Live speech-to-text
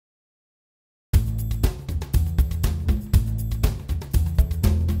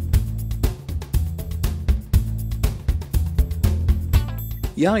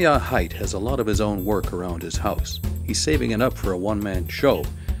Yaya Heit has a lot of his own work around his house. He's saving it up for a one-man show,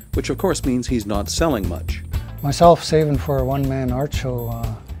 which of course means he's not selling much. Myself saving for a one-man art show,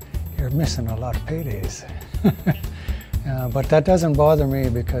 you're missing a lot of paydays. But that doesn't bother me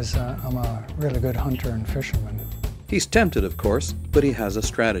because I'm a really good hunter and fisherman. He's tempted, of course, but he has a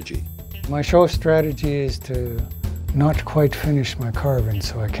strategy. My show strategy is to not quite finish my carvings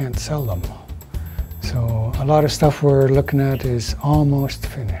so I can't sell them. So a lot of stuff we're looking at is almost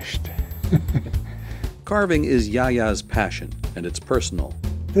finished. Carving is Yaya's passion, and it's personal.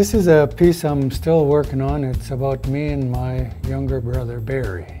 This is a piece I'm still working on. It's about me and my younger brother,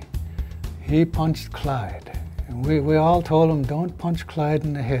 Barry. He punched Clyde. And we all told him, don't punch Clyde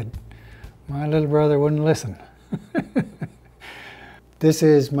in the head. My little brother wouldn't listen. This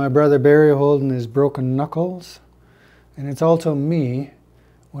is my brother Barry holding his broken knuckles. And it's also me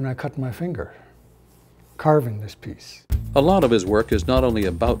when I cut my finger, carving this piece. A lot of his work is not only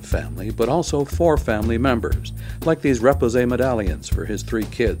about family, but also for family members, like these repoussé medallions for his 3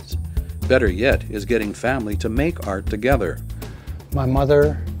 kids. Better yet is getting family to make art together. My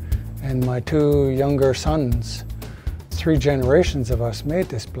mother and my 2 younger sons, 3 generations of us made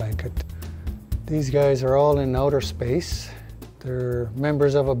this blanket. These guys are all in outer space. They're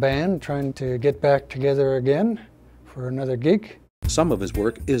members of a band trying to get back together again for another gig. Some of his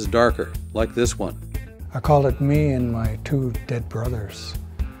work is darker, like this one. I call it me and my 2 dead brothers.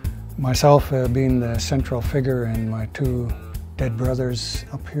 Myself being the central figure and my 2 dead brothers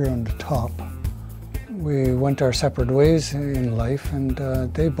up here on the top. We went our separate ways in life, and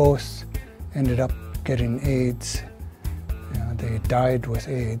they both ended up getting AIDS. They died with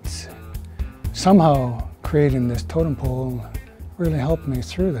AIDS. Somehow creating this totem pole really helped me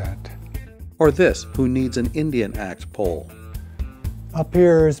through that. Or this, who needs an Indian Act pole. Up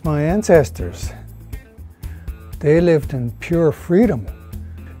here is my ancestors. They lived in pure freedom.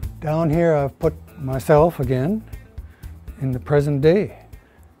 Down here I've put myself again in the present day.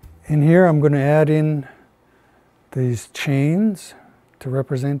 In here I'm going to add in these chains to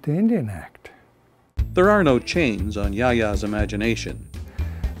represent the Indian Act. There are no chains on Yaya's imagination.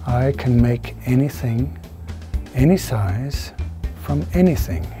 I can make anything, any size, from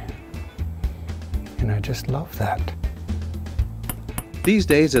anything. And I just love that. These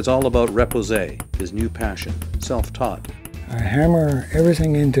days it's all about repoussé, his new passion, self-taught. I hammer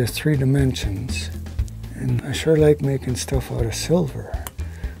everything into 3 dimensions, and I sure like making stuff out of silver.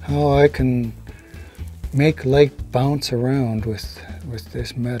 How I can make light bounce around with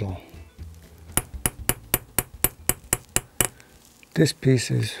this metal. This piece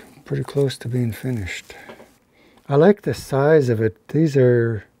is pretty close to being finished. I like the size of it. These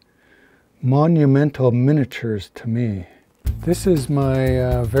are monumental miniatures to me. This is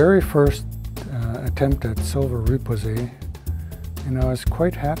my very first attempt at silver repoussé, and I was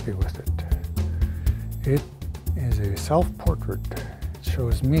quite happy with it. It is a self-portrait. It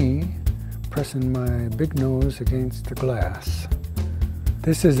shows me pressing my big nose against the glass.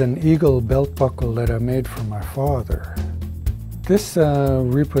 This is an eagle belt buckle that I made for my father. This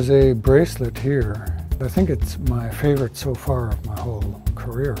repoussé bracelet here, I think it's my favorite so far of my whole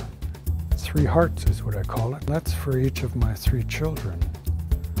career. 3 hearts is what I call it. That's for each of my 3 children.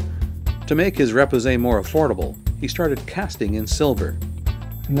 To make his repoussé more affordable, he started casting in silver.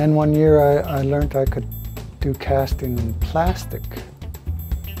 And then one year I learned I could do casting in plastic.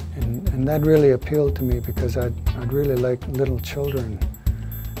 And that really appealed to me because I'd really like little children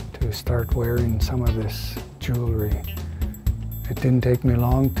to start wearing some of this jewelry. It didn't take me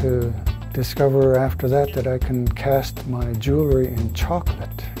long to discover after that I can cast my jewelry in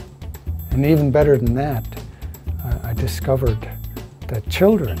chocolate. And even better than that, I discovered that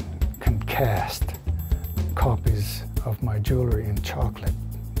children can cast copies of my jewelry in chocolate.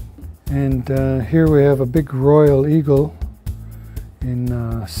 And here we have a big royal eagle in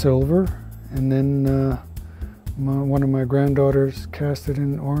silver, and then one of my granddaughters cast it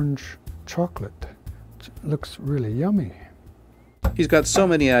in orange chocolate. It looks really yummy. He's got so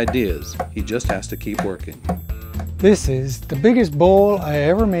many ideas, he just has to keep working. This is the biggest bowl I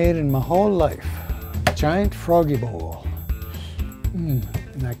ever made in my whole life. Giant froggy bowl.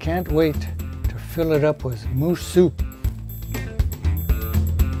 And I can't wait to fill it up with moose soup.